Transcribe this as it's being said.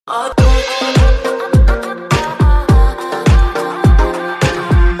Good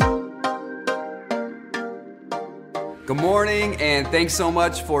morning, and thanks so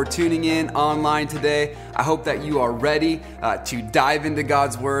much for tuning in online today. I hope that you are ready to dive into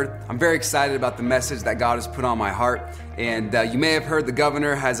God's Word. I'm very excited about the message that God has put on my heart. And you may have heard the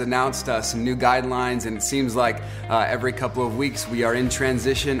governor has announced some new guidelines, and it seems like every couple of weeks we are in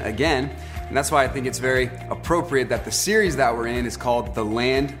transition again. And that's why I think it's very appropriate that the series that we're in is called The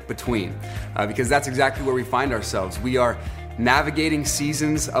Land Between, because that's exactly where we find ourselves. We are navigating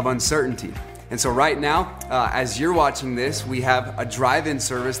seasons of uncertainty. And so right now, as you're watching this, we have a drive-in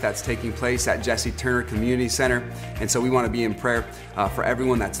service that's taking place at Jesse Turner Community Center. And so we want to be in prayer for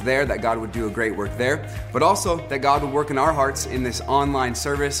everyone that's there, that God would do a great work there, but also that God would work in our hearts in this online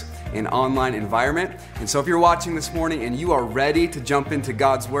service and online environment. And so if you're watching this morning and you are ready to jump into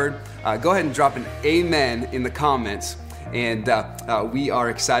God's Word, go ahead and drop an amen in the comments. And we are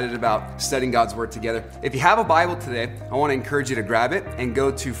excited about studying God's Word together. If you have a Bible today, I want to encourage you to grab it and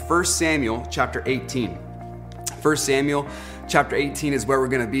go to 1 Samuel chapter 18. 1 Samuel chapter 18 is where we're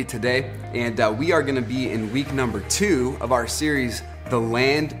going to be today. And we are going to be in week number 2 of our series, The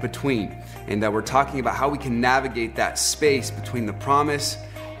Land Between. And we're talking about how we can navigate that space between the promise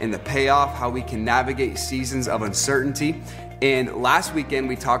and the payoff, how we can navigate seasons of uncertainty. And last weekend,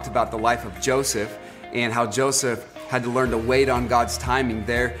 we talked about the life of Joseph and how Joseph had to learn to wait on God's timing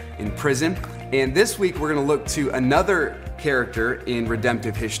there in prison. And this week we're going to look to another character in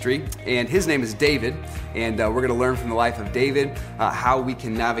redemptive history, and his name is David. And we're going to learn from the life of David how we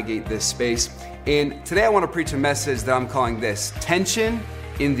can navigate this space. And today I want to preach a message that I'm calling this, Tension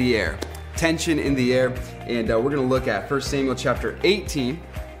in the Air. Tension in the Air. And we're going to look at 1 Samuel chapter 18.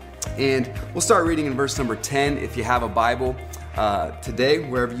 And we'll start reading in verse number 10 if you have a Bible today,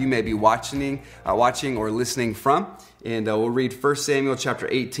 wherever you may be watching or listening from. And we'll read 1 Samuel chapter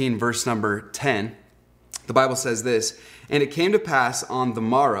 18, verse number 10. The Bible says this, "And it came to pass on the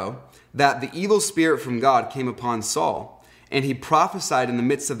morrow that the evil spirit from God came upon Saul, and he prophesied in the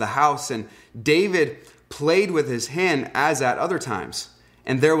midst of the house, and David played with his hand as at other times.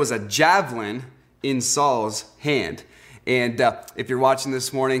 And there was a javelin in Saul's hand." And if you're watching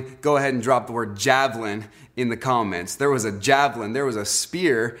this morning, go ahead and drop the word javelin in the comments. There was a javelin, there was a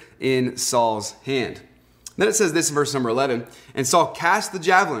spear in Saul's hand. Then it says this in verse number 11, "And Saul cast the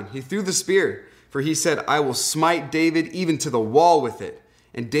javelin, he threw the spear, for he said, I will smite David even to the wall with it.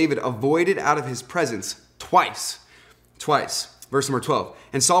 And David avoided out of his presence twice. Verse number 12,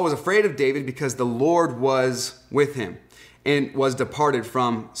 "And Saul was afraid of David because the Lord was with him and was departed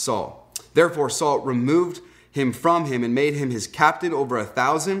from Saul. Therefore Saul removed him from him and made him his captain over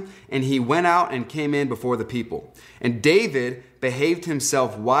 1,000, and he went out and came in before the people. And David behaved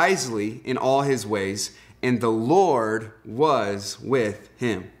himself wisely in all his ways, and the Lord was with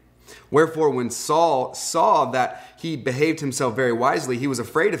him. Wherefore when Saul saw that he behaved himself very wisely, he was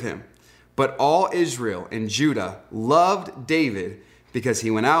afraid of him. But all Israel and Judah loved David because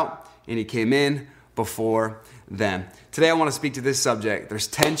he went out and he came in before them." Today I want to speak to this subject. There's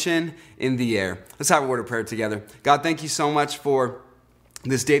tension in the air. Let's have a word of prayer together. God, thank you so much for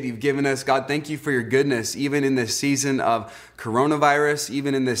this day that you've given us. God, thank you for your goodness, even in this season of coronavirus,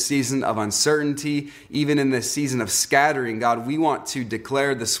 even in this season of uncertainty, even in this season of scattering. God, we want to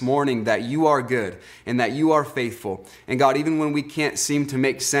declare this morning that you are good and that you are faithful. And God, even when we can't seem to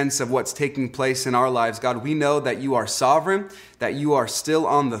make sense of what's taking place in our lives, God, we know that you are sovereign, that you are still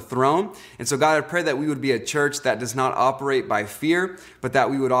on the throne. And so God, I pray that we would be a church that does not operate by fear, but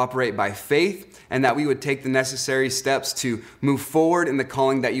that we would operate by faith, and that we would take the necessary steps to move forward in the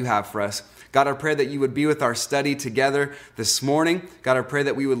calling that you have for us. God, I pray that you would be with our study together this morning. God, I pray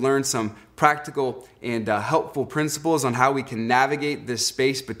that we would learn some practical and helpful principles on how we can navigate this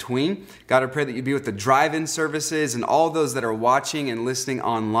space between. God, I pray that you'd be with the drive-in services and all those that are watching and listening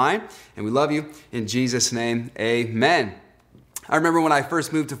online. And we love you. In Jesus' name, amen. I remember when I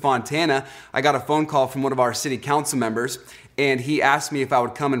first moved to Fontana, I got a phone call from one of our city council members, and he asked me if I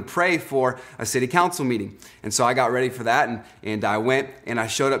would come and pray for a city council meeting. And so I got ready for that, and I went and I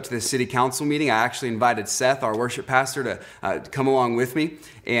showed up to the city council meeting. I actually invited Seth, our worship pastor, to come along with me.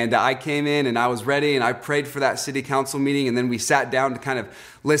 And I came in and I was ready, and I prayed for that city council meeting, and then we sat down to kind of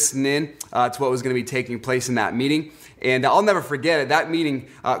listen in to what was going to be taking place in that meeting. And I'll never forget it. That meeting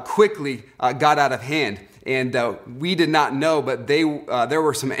quickly got out of hand. And we did not know, but there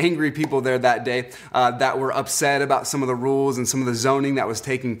were some angry people there that day that were upset about some of the rules and some of the zoning that was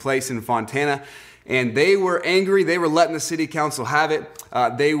taking place in Fontana. And they were angry. They were letting the city council have it.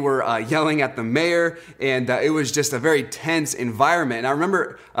 They were yelling at the mayor, and it was just a very tense environment. And I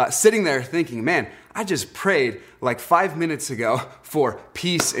remember sitting there thinking, man, I just prayed like 5 minutes ago for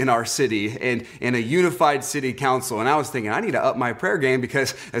peace in our city and in a unified city council. And I was thinking, I need to up my prayer game,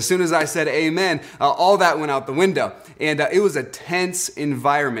 because as soon as I said amen, all that went out the window. And it was a tense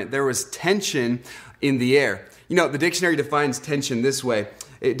environment. There was tension in the air. You know, the dictionary defines tension this way.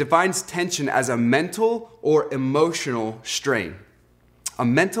 It defines tension as a mental or emotional strain. A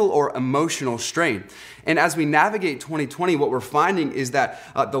mental or emotional strain. And as we navigate 2020, what we're finding is that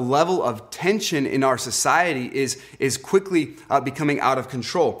the level of tension in our society is quickly becoming out of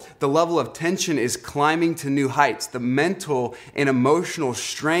control. The level of tension is climbing to new heights. The mental and emotional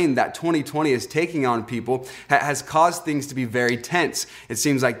strain that 2020 is taking on people has caused things to be very tense. It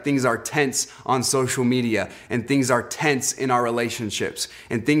seems like things are tense on social media, and things are tense in our relationships,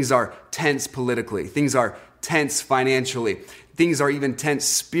 and things are tense politically. Things are tense financially. Things are even tense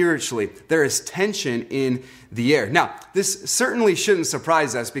spiritually. There is tension in the air. Now, this certainly shouldn't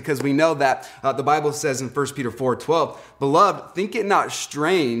surprise us, because we know that the Bible says in 1 Peter 4:12, "Beloved, think it not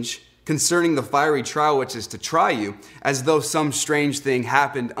strange concerning the fiery trial which is to try you, as though some strange thing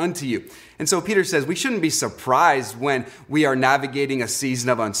happened unto you." And so Peter says we shouldn't be surprised when we are navigating a season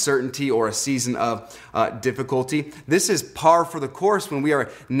of uncertainty or a season of difficulty. This is par for the course when we are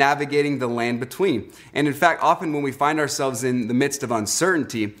navigating the land between. And in fact, often when we find ourselves in the midst of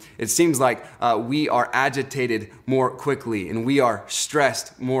uncertainty, it seems like we are agitated more quickly and we are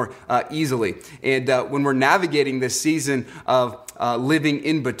stressed more easily. And when we're navigating this season of living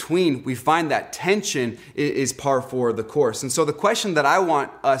in between, we find that tension is par for the course. And so the question that I want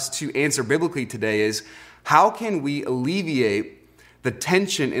us to answer biblically today is, how can we alleviate the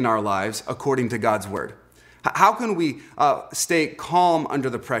tension in our lives according to God's word? How can we stay calm under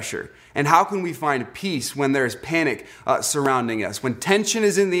the pressure? And how can we find peace when there's panic surrounding us? When tension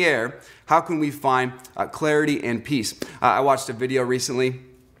is in the air, how can we find clarity and peace? I watched a video recently,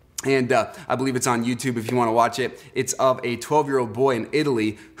 and I believe it's on YouTube if you want to watch it. It's of a 12-year-old boy in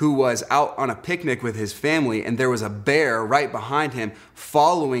Italy who was out on a picnic with his family, and there was a bear right behind him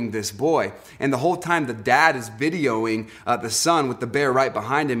following this boy. And the whole time the dad is videoing the son with the bear right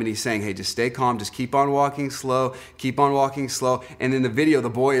behind him, and he's saying, hey, just stay calm, just keep on walking slow, keep on walking slow. And in the video,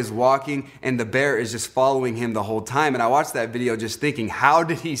 the boy is walking, and the bear is just following him the whole time. And I watched that video just thinking, how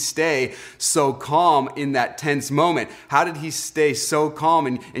did he stay so calm in that tense moment? How did he stay so calm?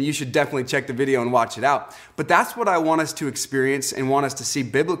 And you should definitely check the video and watch it out. But that's what I want us to experience and want us to see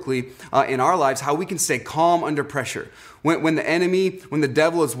biblically in our lives, how we can stay calm under pressure. When the enemy, when the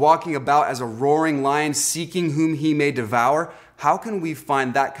devil is walking about as a roaring lion seeking whom he may devour, how can we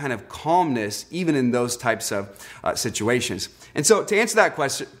find that kind of calmness even in those types of situations? And so to answer that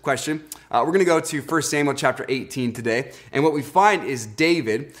question, we're going to go to 1 Samuel chapter 18 today. And what we find is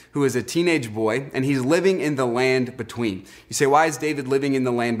David, who is a teenage boy, and he's living in the land between. You say, why is David living in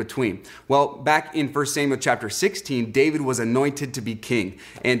the land between? Well, back in 1 Samuel chapter 16, David was anointed to be king.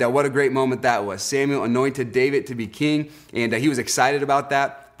 And what a great moment that was. Samuel anointed David to be king, and he was excited about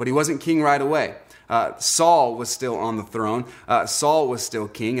that, but he wasn't king right away. Saul was still on the throne. Saul was still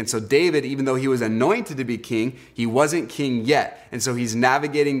king. And so David, even though he was anointed to be king, he wasn't king yet. And so he's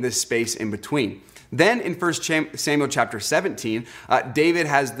navigating this space in between. Then in 1 Samuel chapter 17, David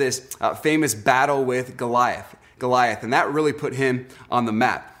has this famous battle with Goliath. And that really put him on the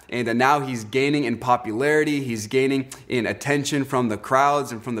map. And now he's gaining in popularity. He's gaining in attention from the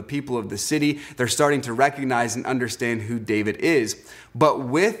crowds and from the people of the city. They're starting to recognize and understand who David is. But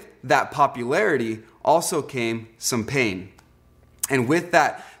with that popularity also came some pain. And with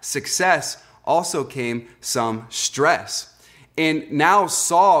that success also came some stress. And now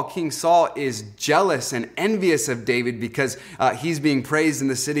King Saul is jealous and envious of David because he's being praised in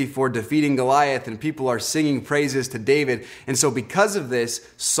the city for defeating Goliath, and people are singing praises to David. And so because of this,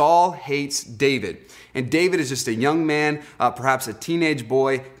 Saul hates David. And David is just a young man, perhaps a teenage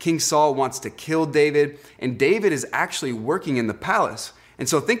boy. King Saul wants to kill David, and David is actually working in the palace. And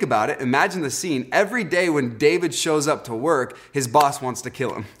so think about it. Imagine the scene. Every day when David shows up to work, his boss wants to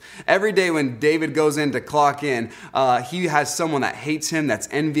kill him. Every day when David goes in to clock in, he has someone that hates him, that's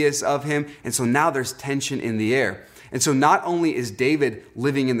envious of him. And so now there's tension in the air. And so not only is David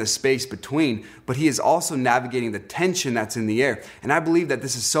living in the space between, but he is also navigating the tension that's in the air. And I believe that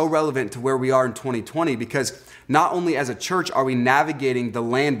this is so relevant to where we are in 2020 because not only as a church are we navigating the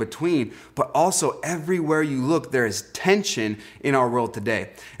land between, but also everywhere you look, there is tension in our world today.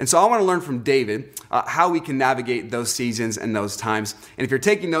 And so I want to learn from David how we can navigate those seasons and those times. And if you're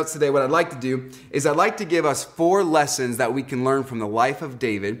taking notes today, what I'd like to do is I'd like to give us 4 lessons that we can learn from the life of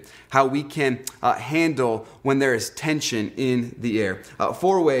David, how we can handle when there is tension in the air.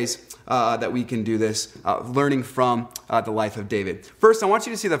 4 ways that we can do this, learning from the life of David. First, I want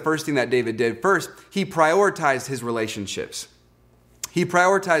you to see the first thing that David did. First, he prioritized his relationships. He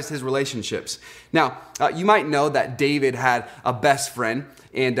prioritized his relationships. Now, you might know that David had a best friend,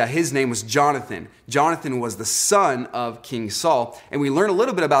 and his name was Jonathan. Jonathan was the son of King Saul, and we learn a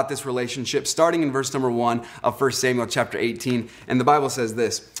little bit about this relationship starting in verse number 1 of 1 Samuel chapter 18, and the Bible says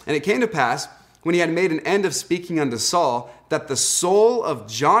this, "And it came to pass, when he had made an end of speaking unto Saul, that the soul of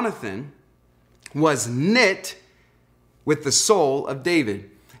Jonathan was knit with the soul of David."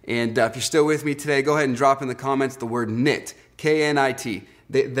 And if you're still with me today, go ahead and drop in the comments the word knit, K-N-I-T.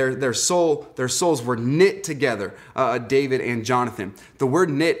 Their souls were knit together, David and Jonathan. The word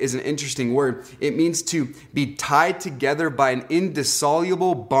knit is an interesting word. It means to be tied together by an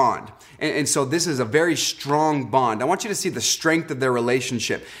indissoluble bond. And so this is a very strong bond. I want you to see the strength of their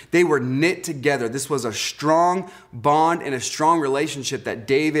relationship. They were knit together. This was a strong bond and a strong relationship that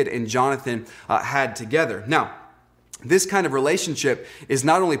David and Jonathan had together. Now, this kind of relationship is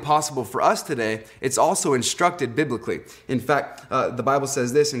not only possible for us today, it's also instructed biblically. In fact, the Bible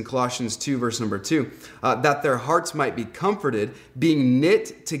says this in Colossians 2, verse number 2, that their hearts might be comforted, being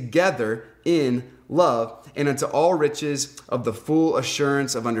knit together in love, and unto all riches of the full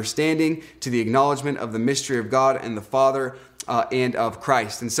assurance of understanding, to the acknowledgement of the mystery of God and the Father and of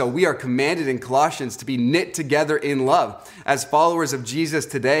Christ. And so we are commanded in Colossians to be knit together in love. As followers of Jesus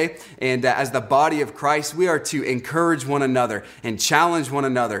today and as the body of Christ, we are to encourage one another and challenge one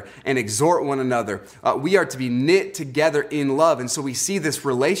another and exhort one another. We are to be knit together in love. And so we see this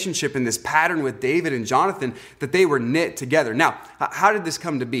relationship and this pattern with David and Jonathan, that they were knit together. Now, how did this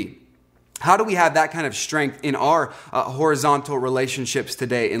come to be? How do we have that kind of strength in our horizontal relationships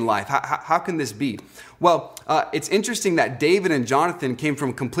today in life? How can this be? Well, it's interesting that David and Jonathan came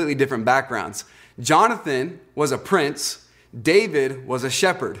from completely different backgrounds. Jonathan was a prince. David was a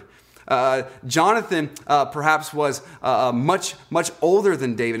shepherd. Jonathan perhaps was much older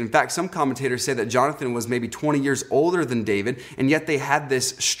than David. In fact, some commentators say that Jonathan was maybe 20 years older than David, and yet they had this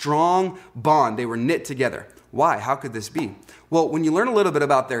strong bond. They were knit together. Why? How could this be? Well, when you learn a little bit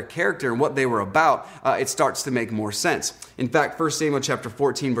about their character and what they were about, it starts to make more sense. In fact, 1 Samuel chapter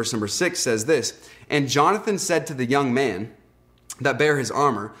 14, verse number 6 says this, "And Jonathan said to the young man that bare his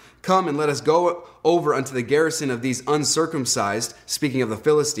armor, Come and let us go over unto the garrison of these uncircumcised," speaking of the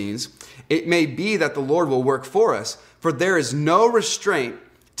Philistines, "It may be that the Lord will work for us, for there is no restraint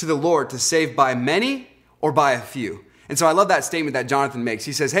to the Lord to save by many or by a few." And so I love that statement that Jonathan makes.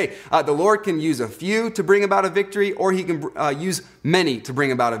 He says, hey, the Lord can use a few to bring about a victory, or he can use many to bring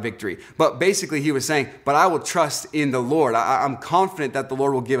about a victory. But basically he was saying, but I will trust in the Lord. I'm confident that the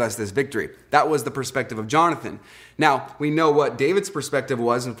Lord will give us this victory. That was the perspective of Jonathan. Now, we know what David's perspective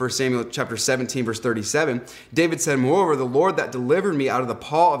was in 1 Samuel chapter 17, verse 37. David said, "Moreover, the Lord that delivered me out of the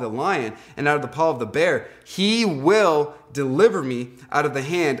paw of the lion and out of the paw of the bear, he will deliver me out of the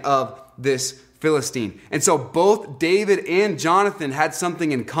hand of this Philistine." And so both David and Jonathan had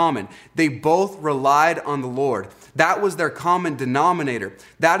something in common. They both relied on the Lord. That was their common denominator.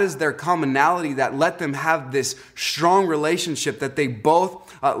 That is their commonality that let them have this strong relationship, that they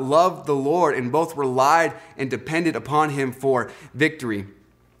both loved the Lord and both relied and depended upon him for victory.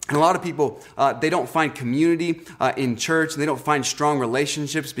 And a lot of people, they don't find community in church. They don't find strong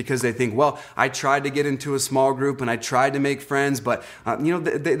relationships because they think, well, I tried to get into a small group and I tried to make friends, but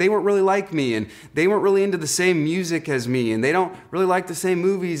they weren't really like me, and they weren't really into the same music as me, and they don't really like the same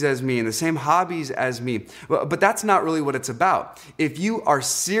movies as me and the same hobbies as me. But that's not really what it's about. If you are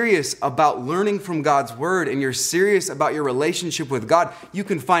serious about learning from God's word and you're serious about your relationship with God, you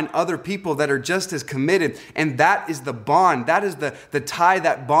can find other people that are just as committed, and that is the bond. That is the tie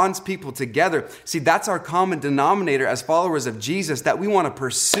that bonds people together. See, that's our common denominator as followers of Jesus, that we want to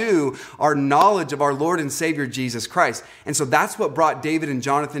pursue our knowledge of our Lord and Savior Jesus Christ. And so that's what brought David and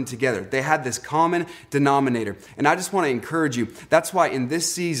Jonathan together. They had this common denominator. And I just want to encourage you. That's why in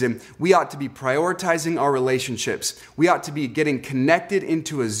this season, we ought to be prioritizing our relationships. We ought to be getting connected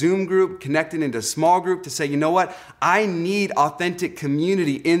into a Zoom group, connected into a small group to say, you know what? I need authentic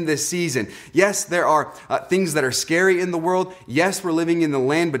community in this season. Yes, there are things that are scary in the world. Yes, we're living in the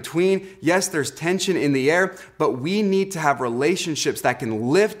land between. Yes, there's tension in the air, but we need to have relationships that can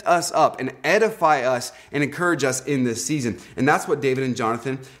lift us up and edify us and encourage us in this season. And that's what David and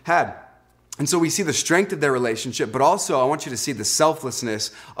Jonathan had. And so we see the strength of their relationship, but also I want you to see the selflessness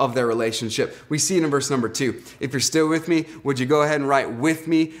of their relationship. We see it in verse number 2. If you're still with me, would you go ahead and write with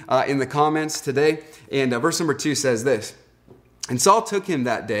me in the comments today? And verse number 2 says this, "And Saul took him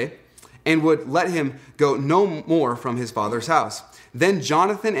that day and would let him go no more from his father's house. Then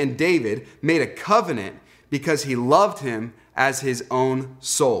Jonathan and David made a covenant because he loved him as his own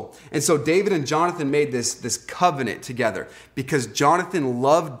soul." And so David and Jonathan made this covenant together because Jonathan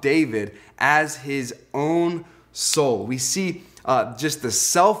loved David as his own soul. We see just the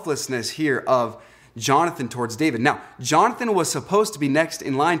selflessness here of Jonathan towards David. Now, Jonathan was supposed to be next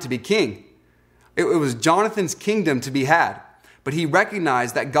in line to be king. It was Jonathan's kingdom to be had. But he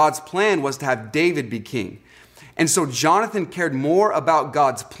recognized that God's plan was to have David be king. And so Jonathan cared more about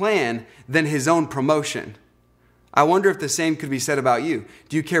God's plan than his own promotion. I wonder if the same could be said about you.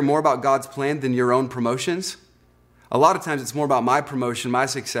 Do you care more about God's plan than your own promotions? A lot of times it's more about my promotion, my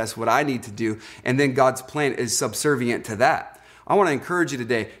success, what I need to do, and then God's plan is subservient to that. I want to encourage you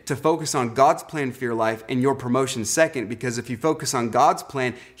today to focus on God's plan for your life and your promotion second, because if you focus on God's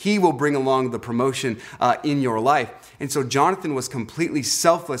plan, He will bring along the promotion in your life. And so Jonathan was completely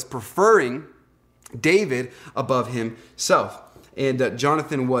selfless, preferring David above himself. And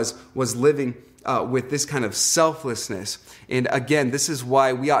Jonathan was living with this kind of selflessness. And again, this is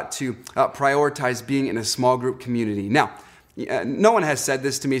why we ought to prioritize being in a small group community. Now, no one has said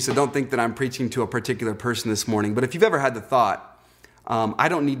this to me, so don't think that I'm preaching to a particular person this morning. But if you've ever had the thought, I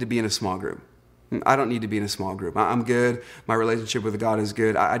don't need to be in a small group. I don't need to be in a small group. I'm good. My relationship with God is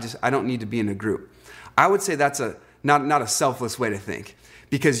good. I don't need to be in a group. I would say that's not a selfless way to think.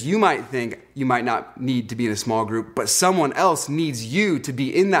 Because you might think you might not need to be in a small group, but someone else needs you to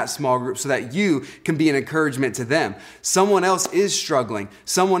be in that small group so that you can be an encouragement to them. Someone else is struggling.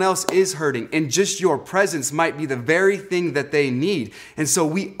 Someone else is hurting. And just your presence might be the very thing that they need. And so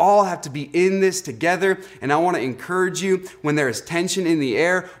we all have to be in this together. And I want to encourage you, when there is tension in the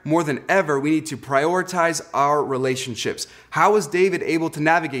air, more than ever, we need to prioritize our relationships. How was David able to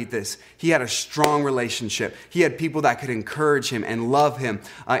navigate this? He had a strong relationship. He had people that could encourage him and love him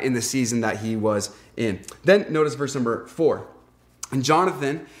in the season that he was in. Then notice verse number 4. "And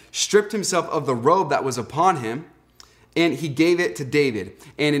Jonathan stripped himself of the robe that was upon him, and he gave it to David."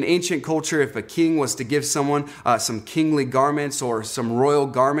 And in ancient culture, if a king was to give someone some kingly garments or some royal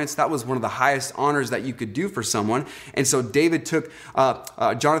garments, that was one of the highest honors that you could do for someone. And so Jonathan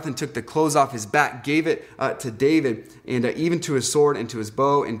took the clothes off his back, gave it to David, and even to his sword and to his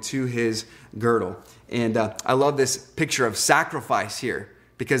bow and to his girdle. And I love this picture of sacrifice here,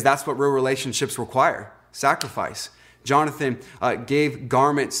 because that's what real relationships require, sacrifice. Jonathan gave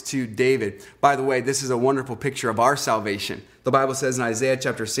garments to David. By the way, this is a wonderful picture of our salvation. The Bible says in Isaiah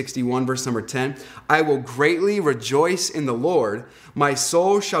chapter 61, verse number 10, "I will greatly rejoice in the Lord. My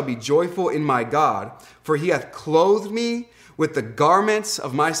soul shall be joyful in my God, for He hath clothed me with the garments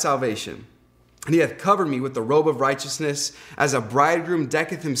of my salvation. And He hath covered me with the robe of righteousness, as a bridegroom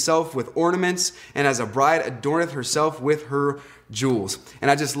decketh himself with ornaments, and as a bride adorneth herself with her jewels."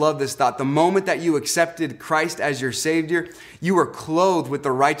 And I just love this thought. The moment that you accepted Christ as your Savior, you were clothed with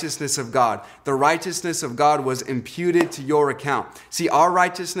the righteousness of God. The righteousness of God was imputed to your account. See, our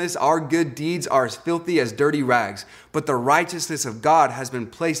righteousness, our good deeds are as filthy as dirty rags, but the righteousness of God has been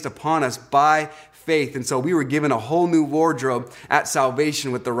placed upon us by faith. And so we were given a whole new wardrobe at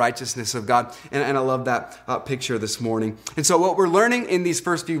salvation with the righteousness of God. And I love that picture this morning. And so what we're learning in these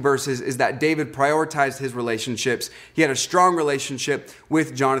first few verses is that David prioritized his relationships. He had a strong relationship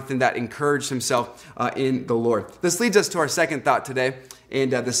with Jonathan that encouraged himself in the Lord. This leads us to our second thought today,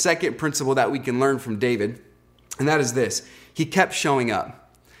 and the second principle that we can learn from David, and that is this: he kept showing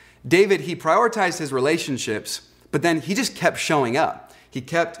up. David, he prioritized his relationships, but then he just kept showing up. He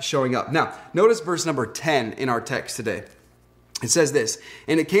kept showing up. Now, notice verse number 10 in our text today. It says this: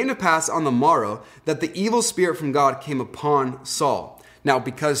 "And it came to pass on the morrow that the evil spirit from God came upon Saul." Now,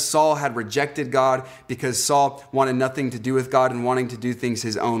 because Saul had rejected God, because Saul wanted nothing to do with God and wanting to do things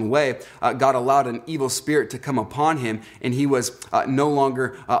his own way, God allowed an evil spirit to come upon him, and he was no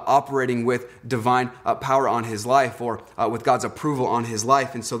longer operating with divine power on his life or with God's approval on his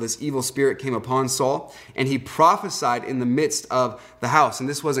life. And so this evil spirit came upon Saul, and he prophesied in the midst of the house. And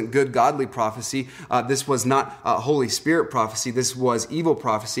this wasn't good, godly prophecy. This was not Holy Spirit prophecy. This was evil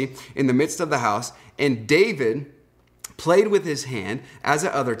prophecy in the midst of the house. And David played with his hand as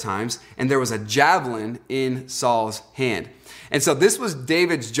at other times, and there was a javelin in Saul's hand. And so this was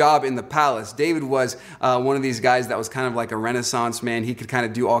David's job in the palace. David was one of these guys that was kind of like a Renaissance man. He could kind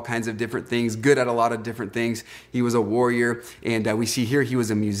of do all kinds of different things, good at a lot of different things. He was a warrior, and we see here he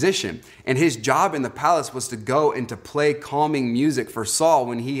was a musician. And his job in the palace was to go and to play calming music for Saul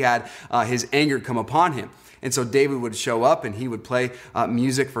when he had his anger come upon him. And so David would show up and he would play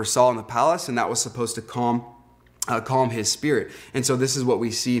music for Saul in the palace, and that was supposed to calm his spirit. And so this is what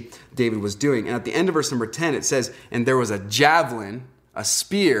we see David was doing. And at the end of verse number 10, it says, and there was a javelin, a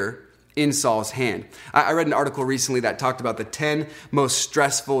spear, in Saul's hand. I read an article recently that talked about the 10 most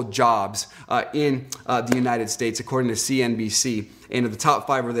stressful jobs in the United States, according to CNBC. And the top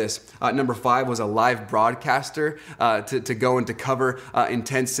 5 are this. Number 5 was a live broadcaster to go and to cover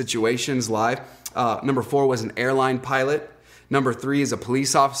intense situations live. Number 4 was an airline pilot. Number 3 is a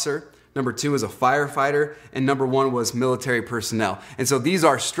police officer. Number 2 is a firefighter, and number 1 was military personnel. And so these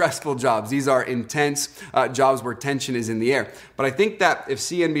are stressful jobs. These are intense jobs where tension is in the air. But I think that if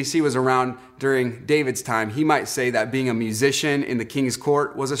CNBC was around during David's time, he might say that being a musician in the king's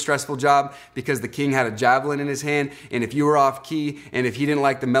court was a stressful job because the king had a javelin in his hand, and if you were off key, and if he didn't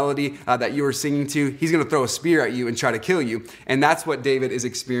like the melody that you were singing to, he's going to throw a spear at you and try to kill you. And that's what David is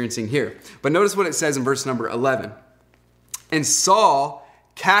experiencing here. But notice what it says in verse number 11. And Saul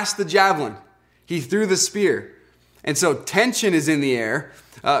cast the javelin. He threw the spear. And so tension is in the air,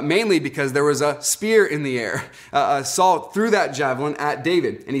 mainly because there was a spear in the air. Saul threw that javelin at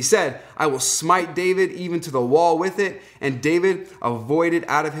David. And he said, I will smite David even to the wall with it. And David avoided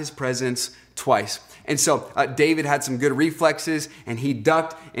out of his presence twice. And so David had some good reflexes, and he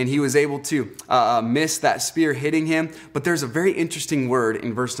ducked, and he was able to miss that spear hitting him. But there's a very interesting word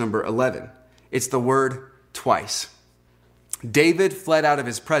in verse number 11. It's the word twice. David fled out of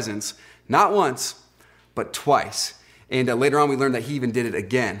his presence, not once, but twice. And later on, we learned that he even did it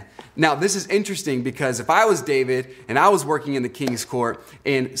again. Now, this is interesting because if I was David and I was working in the king's court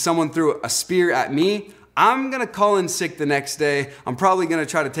and someone threw a spear at me, I'm going to call in sick the next day. I'm probably going to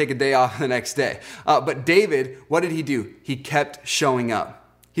try to take a day off the next day. But David, what did he do? He kept showing up.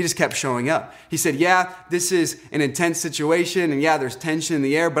 He just kept showing up. He said, yeah, this is an intense situation, and yeah, there's tension in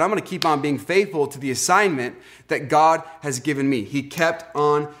the air, but I'm going to keep on being faithful to the assignment that God has given me. He kept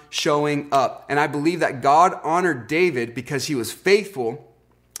on showing up. And I believe that God honored David because he was faithful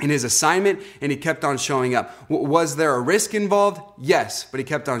in his assignment, and he kept on showing up. Was there a risk involved? Yes, but he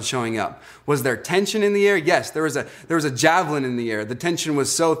kept on showing up. Was there tension in the air? Yes, there was a javelin in the air. The tension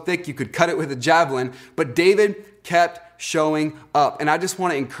was so thick you could cut it with a javelin, but David kept showing up. And I just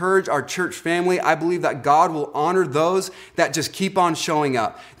want to encourage our church family. I believe that God will honor those that just keep on showing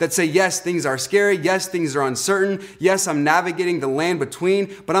up, that say, yes, things are scary. Yes, things are uncertain. Yes, I'm navigating the land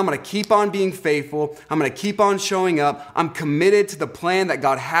between, but I'm going to keep on being faithful. I'm going to keep on showing up. I'm committed to the plan that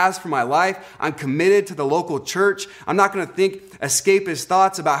God has for my life. I'm committed to the local church. I'm not going to think escapist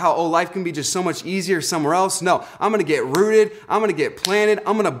thoughts about how, life can be just so much easier somewhere else. No, I'm going to get rooted. I'm going to get planted.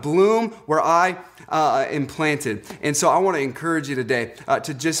 I'm going to bloom where I am planted. And so I want to encourage you today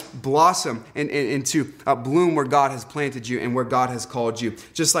to just blossom and to bloom where God has planted you and where God has called you.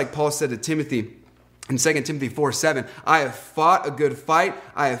 Just like Paul said to Timothy in 2 Timothy 4:7, I have fought a good fight.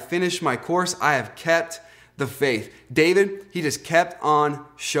 I have finished my course. I have kept the faith. David, he just kept on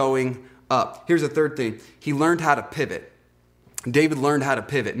showing up. Here's the third thing. He learned how to pivot. David learned how to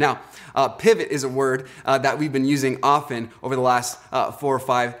pivot. Now, pivot is a word that we've been using often over the last 4,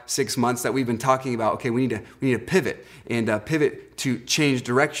 5, 6 months that we've been talking about. Okay, we need to pivot and pivot to change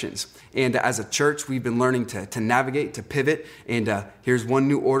directions. And as a church, we've been learning to navigate, to pivot. And here's one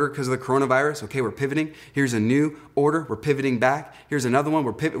new order because of the coronavirus. Okay, we're pivoting. Here's a new order. We're pivoting back. Here's another one.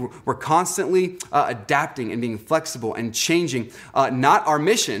 We're constantly adapting and being flexible and changing. Not our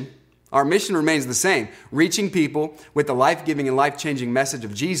mission. Our mission remains the same, reaching people with the life-giving and life-changing message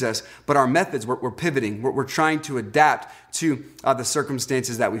of Jesus, but our methods, we're pivoting. We're trying to adapt to the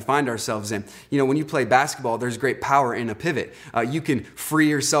circumstances that we find ourselves in. You know, when you play basketball, there's great power in a pivot. You can free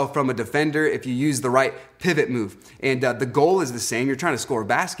yourself from a defender if you use the right pivot move. And the goal is the same. You're trying to score a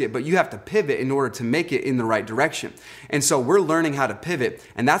basket, but you have to pivot in order to make it in the right direction. And so we're learning how to pivot,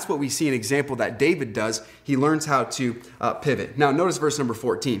 and that's what we see an example that David does. He learns how to pivot. Now, notice verse number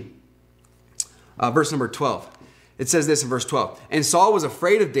 14. Verse number 12. It says this in verse 12. And Saul was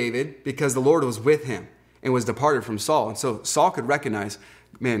afraid of David because the Lord was with him and was departed from Saul. And so Saul could recognize,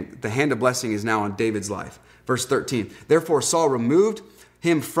 man, the hand of blessing is now on David's life. Verse 13. Therefore Saul removed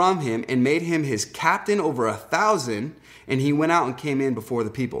him from him and made him his captain over 1,000. And he went out and came in before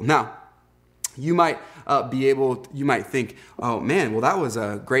the people. Now, you might you might think, oh man, well that was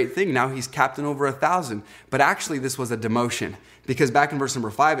a great thing. Now he's captain over 1,000. But actually this was a demotion. Because back in verse number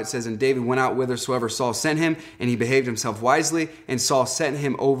 5, it says, and David went out whithersoever Saul sent him, and he behaved himself wisely, and Saul sent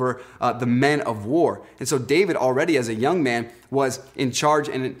him over the men of war. And so David already as a young man was in charge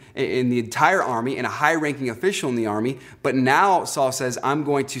in the entire army and a high-ranking official in the army. But now Saul says, I'm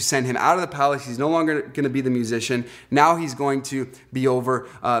going to send him out of the palace. He's no longer going to be the musician. Now he's going to be over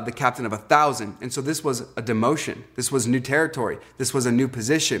the captain of 1,000. And so this was a demotion. This was new territory. This was a new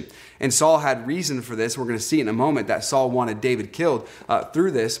position. And Saul had reason for this. We're going to see in a moment that Saul wanted David killed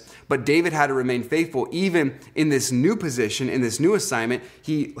through this. But David had to remain faithful. Even in this new position, in this new assignment,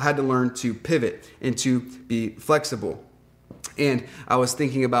 he had to learn to pivot and to be flexible. And I was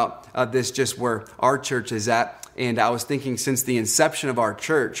thinking about this just where our church is at. And I was thinking since the inception of our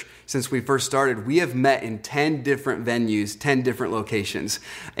church, since we first started, we have met in 10 different venues, 10 different locations.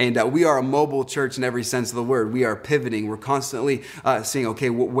 And we are a mobile church in every sense of the word. We are pivoting. We're constantly seeing, okay,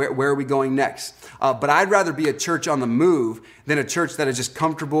 where are we going next? But I'd rather be a church on the move than a church that is just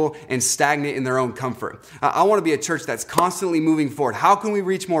comfortable and stagnant in their own comfort. I want to be a church that's constantly moving forward. How can we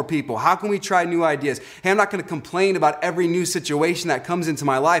reach more people? How can we try new ideas? Hey, I'm not going to complain about every new situation that comes into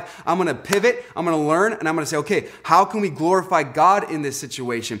my life. I'm going to pivot, I'm going to learn, and I'm going to say, okay, how can we glorify God in this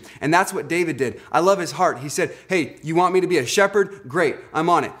situation? And that's what David did. I love his heart. He said, hey, you want me to be a shepherd? Great, I'm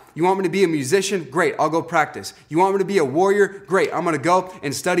on it. You want me to be a musician? Great, I'll go practice. You want me to be a warrior? Great, I'm going to go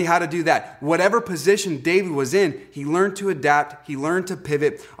and study how to do that. Whatever position David was in, he learned to adapt. He learned to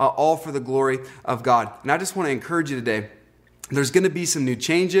pivot, all for the glory of God. And I just want to encourage you today. There's going to be some new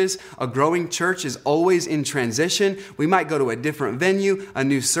changes. A growing church is always in transition. We might go to a different venue, a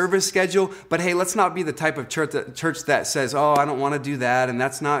new service schedule, but hey, let's not be the type of church that says, oh, I don't want to do that, and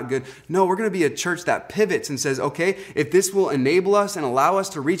that's not good. No, we're going to be a church that pivots and says, okay, if this will enable us and allow us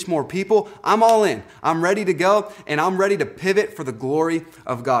to reach more people, I'm all in. I'm ready to go, and I'm ready to pivot for the glory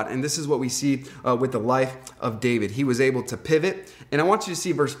of God. And this is what we see with the life of David. He was able to pivot, and I want you to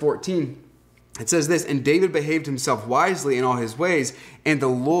see verse 14. It says this, and David behaved himself wisely in all his ways, and the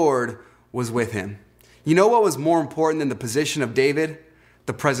Lord was with him. You know what was more important than the position of David?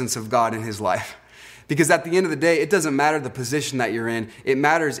 The presence of God in his life. Because at the end of the day, it doesn't matter the position that you're in. It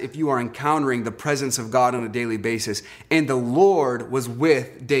matters if you are encountering the presence of God on a daily basis. And the Lord was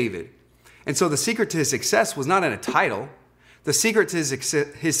with David. And so the secret to his success was not in a title. The secret to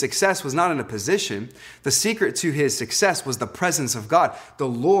his success was not in a position. The secret to his success was the presence of God. The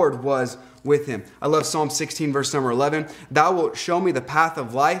Lord was with him. I love Psalm 16, verse number 11. Thou wilt show me the path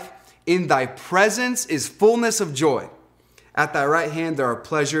of life. In thy presence is fullness of joy. At thy right hand there are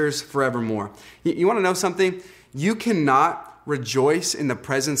pleasures forevermore. You want to know something? You cannot rejoice in the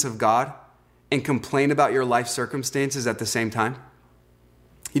presence of God and complain about your life circumstances at the same time.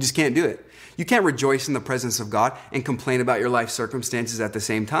 You just can't do it. You can't rejoice in the presence of God and complain about your life circumstances at the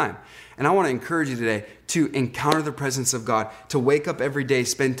same time. And I want to encourage you today to encounter the presence of God, to wake up every day,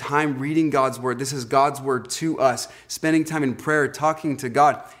 spend time reading God's word. This is God's word to us, spending time in prayer, talking to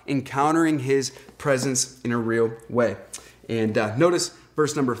God, encountering his presence in a real way. And notice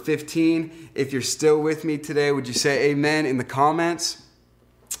verse number 15. If you're still with me today, would you say amen in the comments?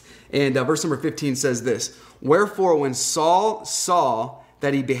 And verse number 15 says this, wherefore when Saul saw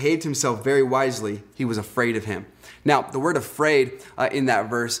that he behaved himself very wisely, he was afraid of him. Now, the word afraid in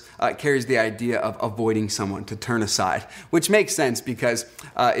that verse carries the idea of avoiding someone, to turn aside, which makes sense because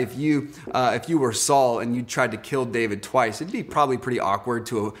if you were Saul and you tried to kill David twice, it'd be probably pretty awkward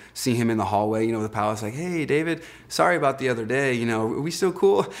to see him in the hallway, of the palace, like, hey, David, sorry about the other day, are we still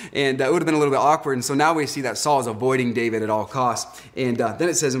cool? And it would have been a little bit awkward. And so now we see that Saul is avoiding David at all costs. And then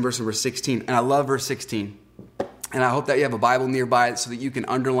it says in verse number 16, and I love verse 16, and I hope that you have a Bible nearby so that you can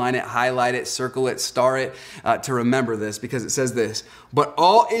underline it, highlight it, circle it, star it to remember this, because it says this, but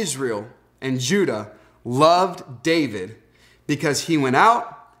all Israel and Judah loved David because he went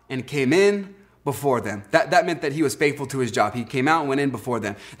out and came in before them. That meant that he was faithful to his job. He came out and went in before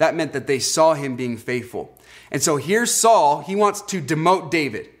them. That meant that they saw him being faithful. And so here's Saul. He wants to demote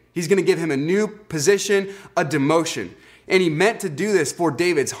David. He's going to give him a new position, a demotion. And he meant to do this for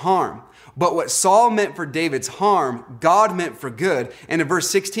David's harm. But what Saul meant for David's harm, God meant for good. And in verse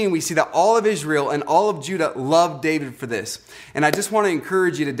 16, we see that all of Israel and all of Judah loved David for this. And I just want to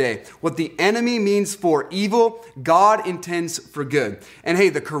encourage you today, what the enemy means for evil, God intends for good. And hey,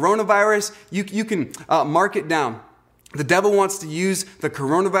 the coronavirus, you can mark it down. The devil wants to use the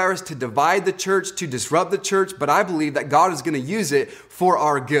coronavirus to divide the church, to disrupt the church, but I believe that God is going to use it for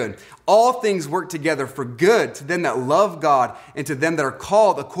our good. All things work together for good to them that love God and to them that are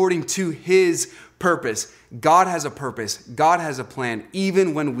called according to his purpose. God has a purpose. God has a plan,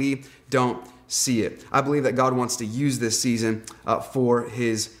 even when we don't see it. I believe that God wants to use this season for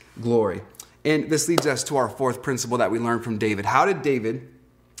his glory. And this leads us to our fourth principle that we learned from David. How did David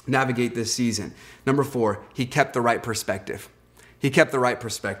navigate this season? Number 4, he kept the right perspective. He kept the right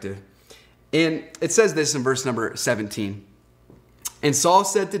perspective. And it says this in verse number 17. And Saul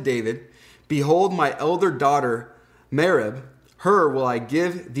said to David, behold, my elder daughter, Merab, her will I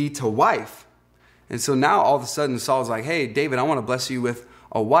give thee to wife. And so now all of a sudden Saul's like, hey, David, I want to bless you with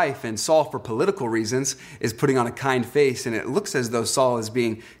a wife. And Saul, for political reasons, is putting on a kind face. And it looks as though Saul is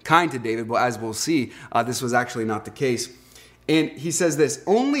being kind to David. But as we'll see, this was actually not the case. And he says this,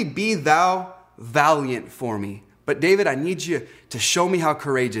 only be thou valiant for me. But David, I need you to show me how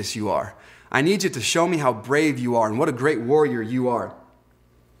courageous you are. I need you to show me how brave you are and what a great warrior you are.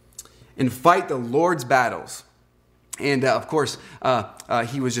 And fight the Lord's battles. And of course,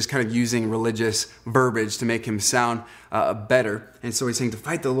 he was just kind of using religious verbiage to make him sound better. And so he's saying to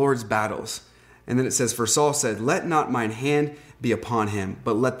fight the Lord's battles. And then it says, for Saul said, let not mine hand be upon him,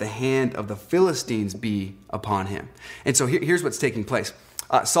 but let the hand of the Philistines be upon him. And so here's what's taking place.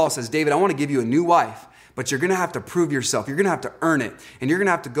 Saul says, David, I want to give you a new wife. But you're going to have to prove yourself. You're going to have to earn it. And you're going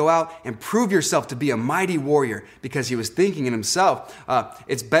to have to go out and prove yourself to be a mighty warrior. Because he was thinking in himself,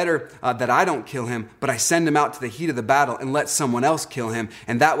 it's better that I don't kill him, but I send him out to the heat of the battle and let someone else kill him.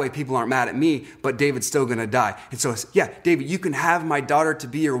 And that way people aren't mad at me, but David's still going to die. And so, yeah, David, you can have my daughter to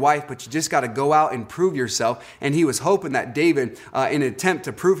be your wife, but you just got to go out and prove yourself. And he was hoping that David, in an attempt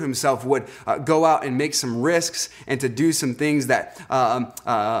to prove himself, would go out and make some risks and to do some things that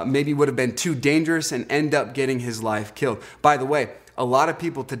maybe would have been too dangerous and end up getting his life killed. By the way, a lot of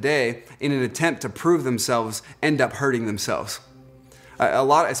people today, in an attempt to prove themselves, end up hurting themselves. A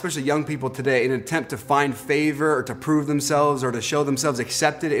lot, especially young people today, in an attempt to find favor or to prove themselves or to show themselves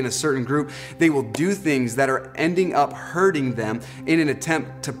accepted in a certain group, they will do things that are ending up hurting them in an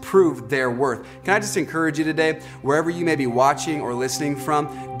attempt to prove their worth. Can I just encourage you today, wherever you may be watching or listening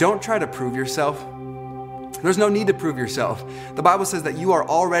from, don't try to prove yourself. There's no need to prove yourself. The Bible says that you are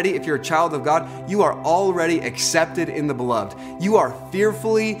already, if you're a child of God, you are already accepted in the beloved. You are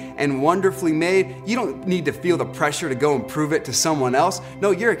fearfully and wonderfully made. You don't need to feel the pressure to go and prove it to someone else. No,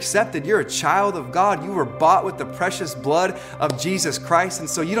 you're accepted. You're a child of God. You were bought with the precious blood of Jesus Christ. And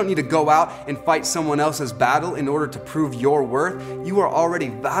so you don't need to go out and fight someone else's battle in order to prove your worth. You are already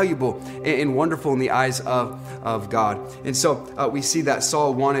valuable and wonderful in the eyes of God. And so we see that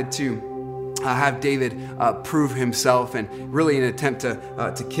Saul wanted to have David prove himself and really an attempt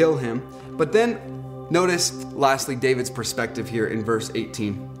to kill him. But then notice lastly David's perspective here in verse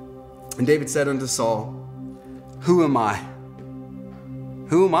 18. And David said unto Saul, who am I?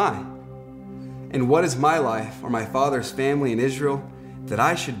 Who am I? And what is my life or my father's family in Israel that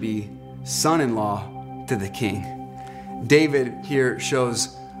I should be son-in-law to the king? David here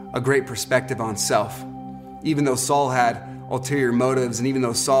shows a great perspective on self. Even though Saul had ulterior motives and even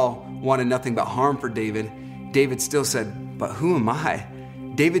though Saul wanted nothing but harm for David, David still said, but who am I?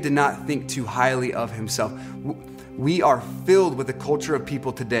 David did not think too highly of himself. We are filled with a culture of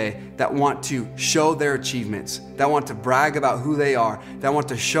people today that want to show their achievements, that want to brag about who they are, that want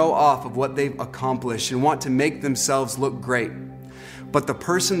to show off of what they've accomplished and want to make themselves look great. But the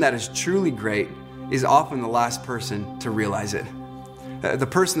person that is truly great is often the last person to realize it. The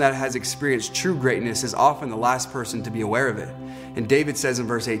person that has experienced true greatness is often the last person to be aware of it. And David says in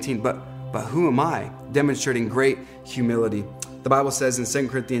verse 18, but who am I? Demonstrating great humility. The Bible says in 2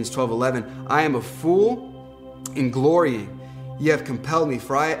 Corinthians 12:11, I am a fool in glorying. Ye have compelled me,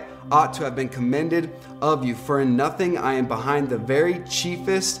 for I ought to have been commended of you. For in nothing I am behind the very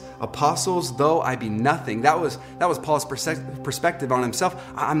chiefest apostles, though I be nothing. That was Paul's perspective on himself.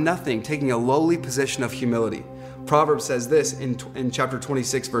 I'm nothing, taking a lowly position of humility. Proverbs says this in chapter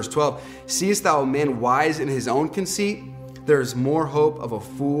 26, verse 12, seest thou a man wise in his own conceit? There is more hope of a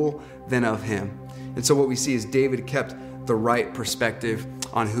fool than of him. And so what we see is David kept the right perspective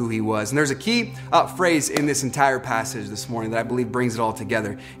on who he was. And there's a key phrase in this entire passage this morning that I believe brings it all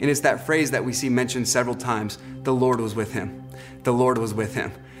together. And it's that phrase that we see mentioned several times. The Lord was with him. The Lord was with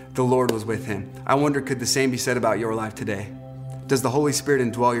him. The Lord was with him. I wonder, could the same be said about your life today? Does the Holy Spirit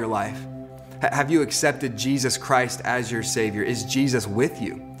indwell your life? Have you accepted Jesus Christ as your Savior? Is Jesus with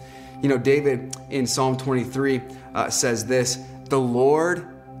you? You know, David in Psalm 23 says this, the Lord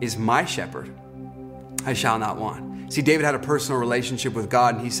is my shepherd. I shall not want. See, David had a personal relationship with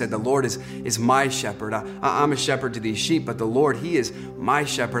God, and he said, the Lord is my shepherd. I'm a shepherd to these sheep, but the Lord, he is my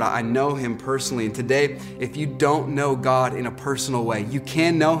shepherd. I know him personally. And today, if you don't know God in a personal way, you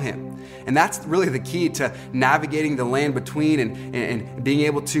can know him. And that's really the key to navigating the land between and being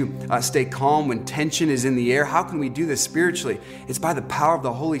able to stay calm when tension is in the air. How can we do this spiritually? It's by the power of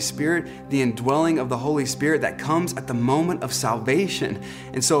the Holy Spirit, the indwelling of the Holy Spirit that comes at the moment of salvation.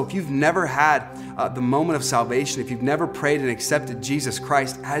 And so if you've never had the moment of salvation, if you've never prayed and accepted Jesus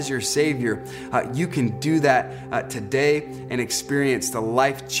Christ as your Savior, you can do that today and experience the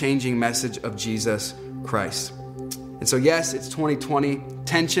life-changing message of Jesus Christ. And so yes, it's 2020.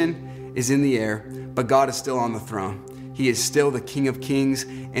 Tension is in the air, but God is still on the throne. He is still the King of Kings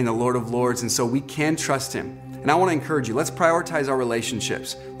and the Lord of Lords, and so we can trust Him. And I want to encourage you, let's prioritize our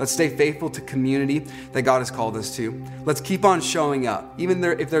relationships. Let's stay faithful to community that God has called us to. Let's keep on showing up. Even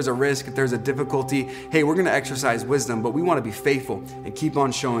if there's a risk, if there's a difficulty, hey, we're going to exercise wisdom, but we want to be faithful and keep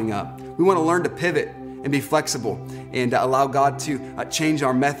on showing up. We want to learn to pivot and be flexible and allow God to change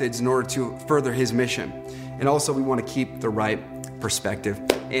our methods in order to further His mission. And also we want to keep the right perspective.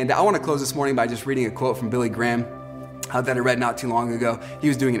 And I want to close this morning by just reading a quote from Billy Graham that I read not too long ago. He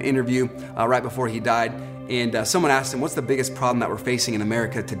was doing an interview right before he died. And someone asked him, what's the biggest problem that we're facing in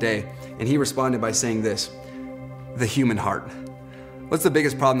America today? And he responded by saying this: the human heart. What's the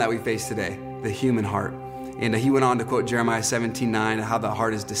biggest problem that we face today? The human heart. And he went on to quote Jeremiah 17:9, how the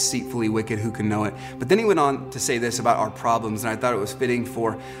heart is deceitfully wicked, who can know it? But then he went on to say this about our problems, and I thought it was fitting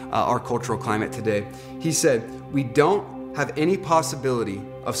for our cultural climate today. He said, we don't have any possibility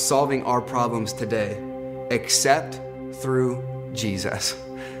of solving our problems today except through Jesus.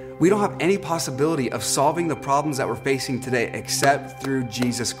 We don't have any possibility of solving the problems that we're facing today except through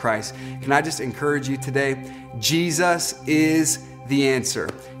Jesus Christ. Can I just encourage you today? Jesus is the answer.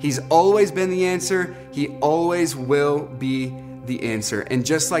 He's always been the answer. He always will be the answer. And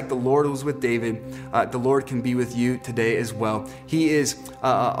just like the Lord was with David, the Lord can be with you today as well. He is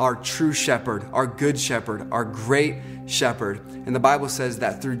our true shepherd, our good shepherd, our great shepherd. And the Bible says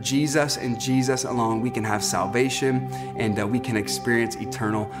that through Jesus and Jesus alone, we can have salvation and we can experience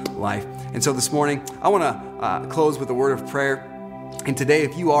eternal life. And so this morning, I want to close with a word of prayer. And today,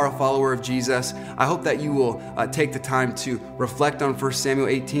 if you are a follower of Jesus, I hope that you will take the time to reflect on 1 Samuel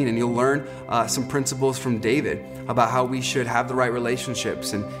 18 and you'll learn some principles from David about how we should have the right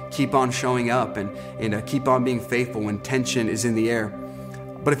relationships and keep on showing up and keep on being faithful when tension is in the air.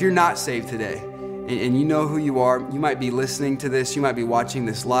 But if you're not saved today and you know who you are, you might be listening to this, you might be watching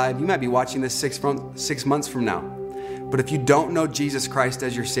this live, you might be watching this 6 months from now. But if you don't know Jesus Christ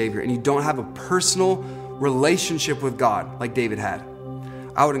as your Savior and you don't have a personal relationship with God like David had,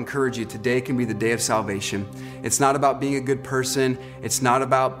 I would encourage you, today can be the day of salvation. It's not about being a good person. It's not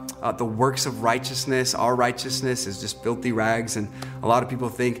about the works of righteousness. Our righteousness is just filthy rags. And a lot of people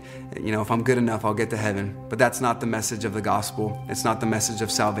think, if I'm good enough, I'll get to heaven. But that's not the message of the gospel. It's not the message of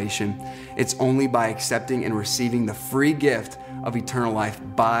salvation. It's only by accepting and receiving the free gift of eternal life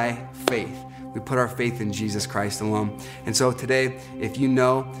by faith. We put our faith in Jesus Christ alone. And so today, if you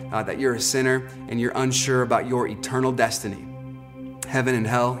know that you're a sinner and you're unsure about your eternal destiny, heaven and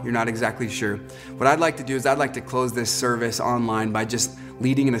hell, you're not exactly sure. What I'd like to do is I'd like to close this service online by just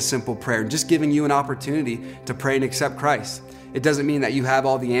leading in a simple prayer and just giving you an opportunity to pray and accept Christ. It doesn't mean that you have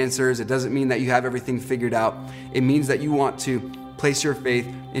all the answers. It doesn't mean that you have everything figured out. It means that you want to place your faith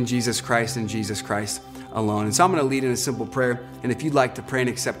in Jesus Christ and Jesus Christ alone. And so I'm going to lead in a simple prayer. And if you'd like to pray and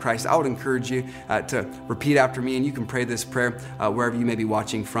accept Christ, I would encourage you to repeat after me, and you can pray this prayer wherever you may be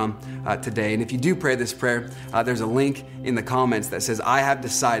watching from today. And if you do pray this prayer, there's a link in the comments that says, I have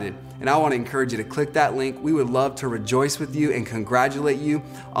decided. And I want to encourage you to click that link. We would love to rejoice with you and congratulate you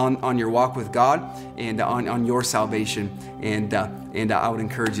on your walk with God and on your salvation. And I would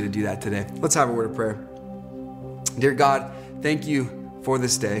encourage you to do that today. Let's have a word of prayer. Dear God, thank you for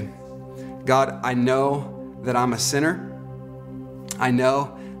this day. God, I know that I'm a sinner. I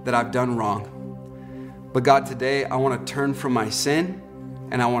know that I've done wrong. But God, today I want to turn from my sin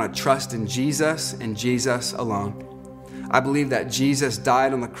and I want to trust in Jesus and Jesus alone. I believe that Jesus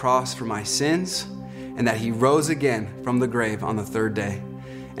died on the cross for my sins and that He rose again from the grave on the third day.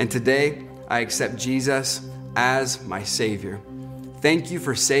 And today I accept Jesus as my Savior. Thank you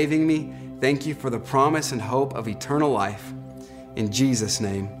for saving me. Thank you for the promise and hope of eternal life. In Jesus'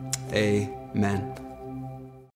 name, amen.